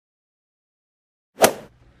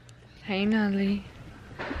Hey Nally.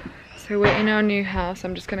 So we're in our new house.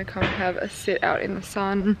 I'm just gonna come have a sit out in the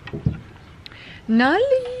sun. Nally!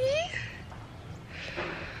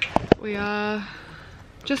 We are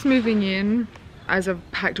just moving in. As I've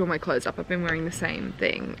packed all my clothes up, I've been wearing the same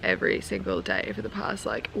thing every single day for the past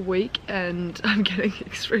like week, and I'm getting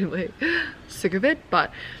extremely sick of it,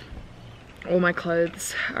 but all my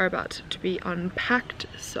clothes are about to be unpacked,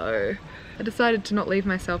 so I decided to not leave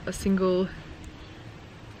myself a single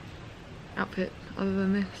outfit other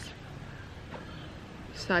than this.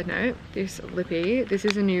 Side note, this lippy, this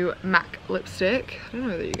is a new MAC lipstick. I don't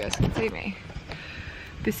know whether you guys can see me.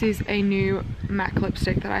 This is a new MAC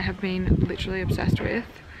lipstick that I have been literally obsessed with.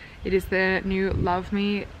 It is the new Love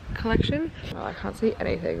Me collection. Oh, I can't see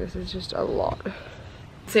anything. This is just a lot.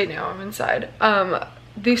 See, now I'm inside.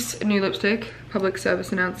 This new lipstick, public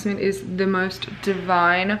service announcement, is the most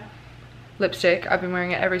divine lipstick. I've been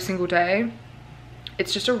wearing it every single day.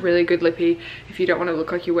 It's just a really good lippy if you don't want to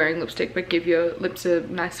look like you're wearing lipstick but give your lips a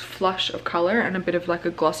nice flush of color and a bit of like a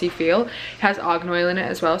glossy feel. It has argan oil in it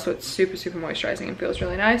as well, so it's super moisturizing and feels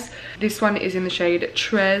really nice. This one is in the shade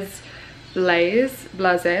Très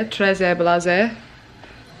Blasé.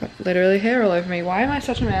 Literally hair all over me. Why am I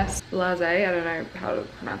such a mess? Blasé, I don't know how to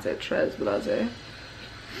pronounce it. Très Blasé.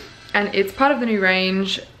 And it's part of the new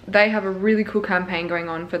range. They have a really cool campaign going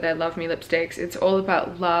on for their Love Me lipsticks. It's all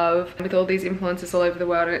about love with all these influencers all over the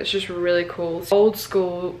world, and it's just really cool. Old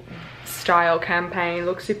school style campaign,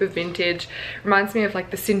 looks super vintage. Reminds me of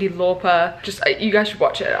like the Cyndi Lauper. Just, you guys should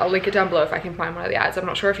watch it. I'll link it down below if I can find one of the ads. I'm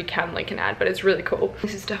not sure if you can link an ad, but it's really cool.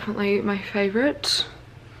 This is definitely my favorite.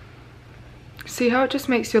 See how it just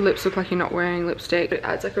makes your lips look like you're not wearing lipstick? It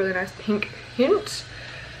adds like a really nice pink hint.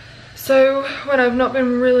 So when I've not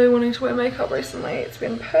been really wanting to wear makeup recently, it's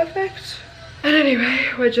been perfect. And anyway,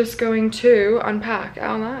 we're just going to unpack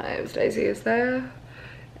our lives. Daisy is there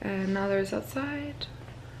and Nala is outside.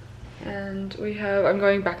 And I'm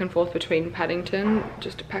going back and forth between Paddington,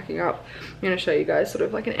 just packing up. I'm gonna show you guys sort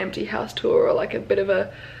of like an empty house tour, or like a bit of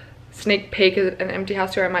a sneak peek at an empty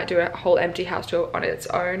house tour. I might do a whole empty house tour on its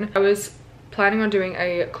own. I was planning on doing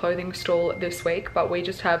a clothing stall this week, but we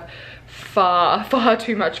just have far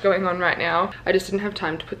too much going on right now. I just didn't have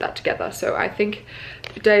time to put that together. So I think,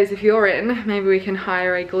 Days, if you're in, maybe we can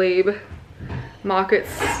hire a Glebe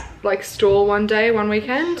Markets like stall one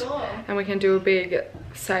weekend. Sure. And we can do a big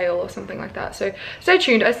sale or something like that. So stay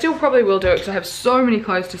tuned. I still probably will do it because I have so many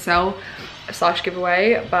clothes to sell / give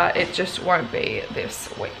away, but it just won't be this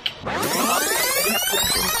week.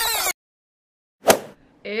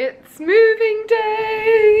 It's moving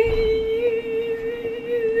day!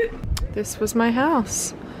 This was my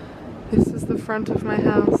house. This is the front of my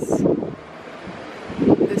house.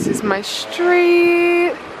 This is my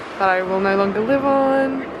street that I will no longer live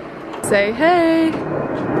on. Say hey!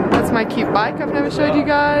 That's my cute bike I've never showed you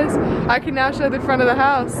guys. I can now show the front of the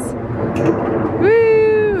house.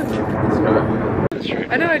 Woo! Let's go.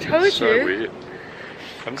 I know, I told you. So weird. I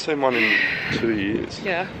haven't seen one in 2 years.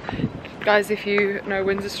 Yeah. Guys, if you know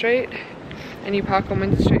Windsor Street and you park on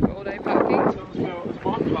Windsor Street for all day parking,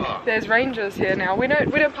 there's rangers here now. We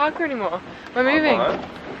don't park here anymore. We're moving.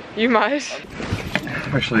 You might.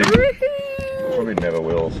 Actually, probably never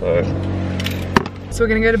will, so. So we're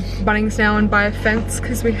gonna go to Bunnings now and buy a fence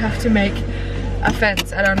because we have to make a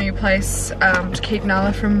fence at our new place to keep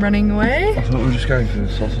Nala from running away. I thought we were just going for the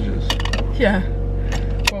sausages. Yeah.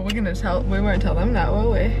 Well, we won't tell them that,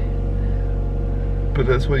 will we? But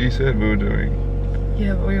that's what you said we were doing.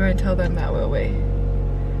 Yeah, but we won't tell them that, will we?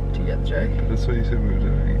 Do you get the joke? But that's what you said we were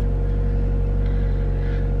doing.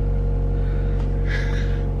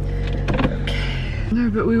 Okay. No,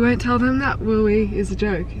 but we won't tell them that, will we? Is a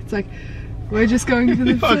joke. It's like, we're just going for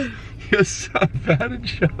the You're so bad at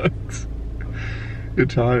jokes. Your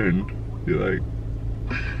tone, you're like,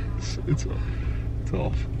 it's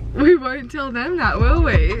off. We won't tell them that, will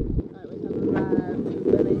we?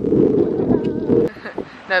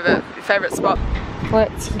 No, but favourite spot.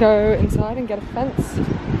 Let's go inside and get a fence.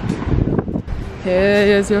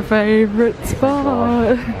 Here's your favourite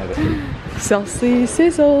spot. Saucy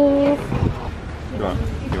sizzle. You want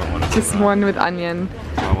one? Just one with onion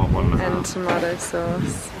and tomato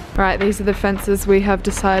sauce. Right, these are the fences we have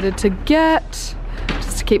decided to get,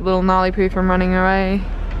 just to keep little gnarly poo from running away.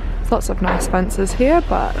 There's lots of nice fences here,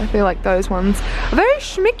 but I feel like those ones are very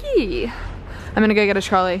schmicky. I'm gonna go get a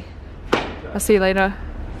trolley. I'll see you later.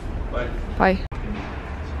 Bye. Bye.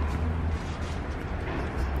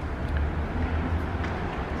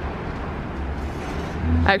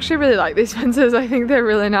 I actually really like these fences. I think they're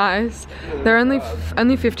really nice. They're only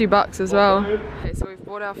 50 bucks as well. Okay, so we've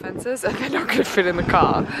bought our fences and they're not gonna fit in the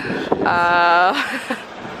car.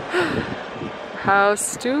 How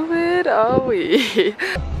stupid are we?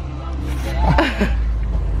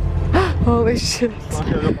 Holy shit.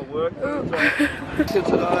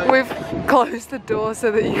 We've closed the door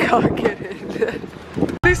so that you can't get in.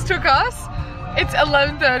 This took us, it's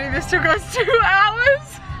 11:30, this took us 2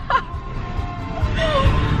 hours.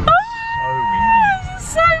 This is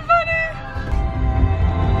so funny.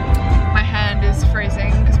 My hand is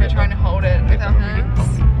freezing because we're trying to hold it with our hands.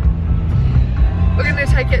 We're going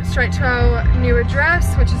to take it straight to our new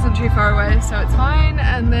address, which isn't too far away, so it's fine.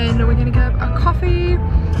 And then we're going to get a coffee,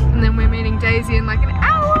 and then we're meeting Daisy in like an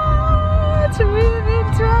hour to move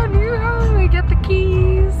into our new home. We get the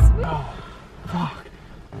keys. Oh, fuck.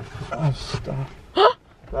 I'm stuck.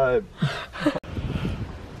 Babe.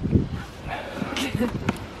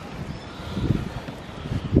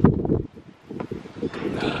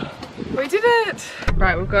 We did it!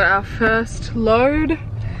 Right, we've got our first load. A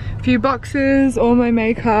few boxes, all my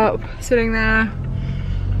makeup sitting there.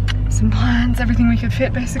 Some plants, everything we could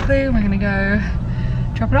fit basically. We're gonna go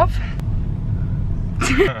drop it off.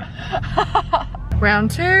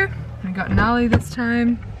 Round 2. We got Nali this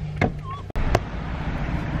time.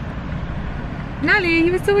 Nali,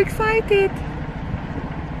 you were so excited.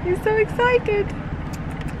 You're so excited.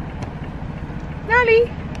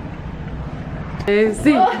 Nali.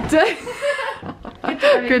 Daisy.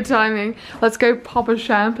 Good timing. Let's go pop a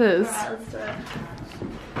champers.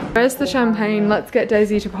 Where's the champagne? Let's get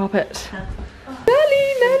Daisy to pop it.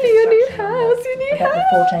 Nali, your new house, your new house. The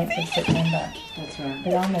 14th of September. That's right.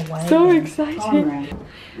 But I'm away. So exciting.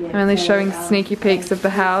 I'm only showing sneaky peeks of the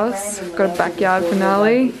house. Got a backyard for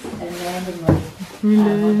Nali. And randomly, one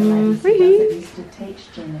of the ladies that used to teach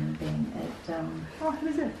Jen and Ben at Oh, who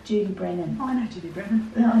is it? Judy Brennan. Oh, I know Judy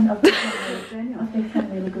Brennan. I've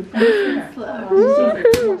become really good friends with her.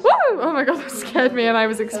 Oh my god, that scared me and I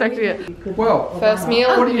was expecting it. Well, First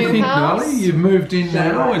meal what in do the you new think, house. Nali? You've moved in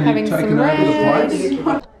now and Having you've taken some over the red. place. We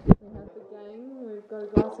have the gang, we've got a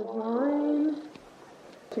glass of wine.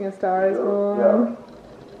 Watching a Star is Born.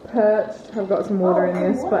 Perched. I've got some water in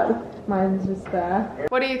this, but mine's just there.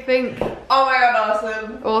 What do you think? Oh my god,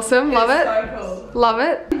 awesome. Awesome, love it. So cool. Love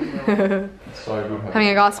it. So good. Having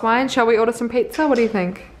a glass of wine. Shall we order some pizza? What do you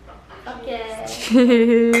think? Okay.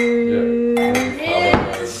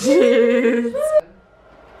 Cheers.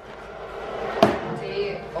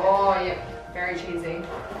 Oh, yeah, very cheesy.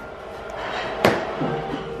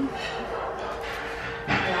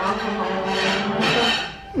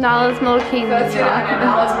 Nala's milking. That's it. I know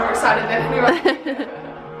Nala's more excited than anyone.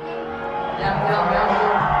 Yum.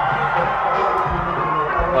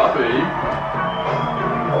 Puppy.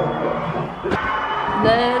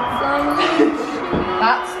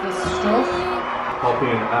 That's the stuff. Poppy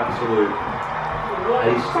an absolute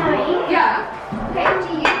ace. Yeah. Okay, do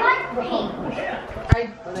you like pink? I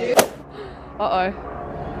do. Uh-oh.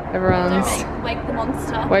 Everyone's... Don't wake the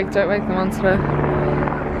monster. Don't wake the monster.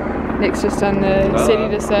 Nick's just done the city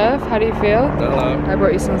to surf. How do you feel? Hello. I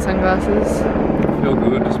brought you some sunglasses. I feel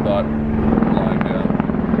good despite lying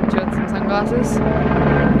down. Do you want some sunglasses? Oh,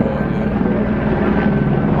 yeah.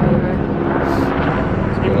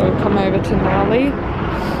 We'll come over to Nali.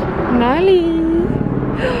 Nali!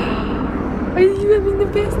 Are you having the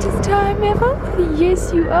bestest time ever?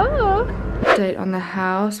 Yes, you are. Update on the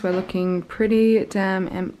house. We're looking pretty damn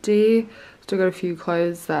empty. Still got a few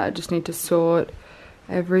clothes that I just need to sort.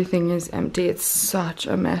 Everything is empty. It's such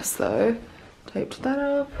a mess though. Taped that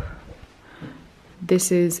up.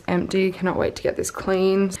 This is empty. Cannot wait to get this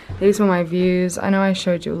clean. These were my views. I know I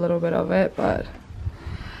showed you a little bit of it, but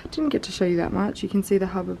didn't get to show you that much. You can see the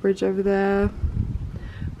harbour bridge over there.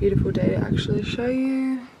 Beautiful day to actually show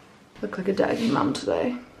you. Look like a daggy mum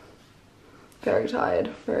today. Very tired,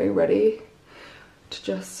 very ready to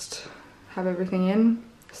just have everything in,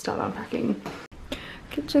 start unpacking.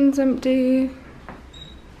 Kitchen's empty.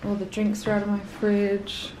 All the drinks are out of my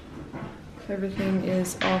fridge. Everything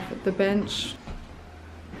is off the bench.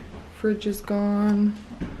 Fridge is gone.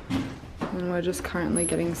 And we're just currently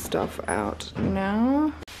getting stuff out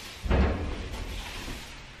now.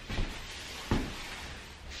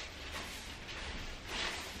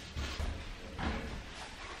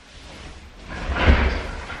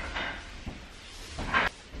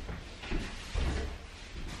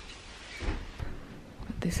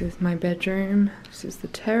 This is my bedroom. This is the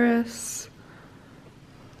terrace.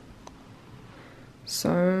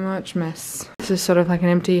 So much mess. This is sort of like an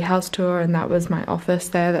empty house tour, and that was my office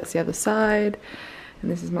there. That's the other side. And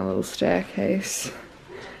this is my little staircase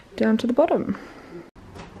down to the bottom.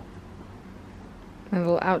 My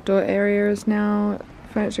little outdoor area is now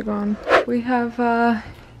furniture gone. We have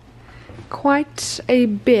quite a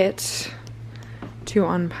bit to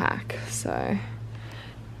unpack. So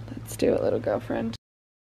let's do it, little girlfriend.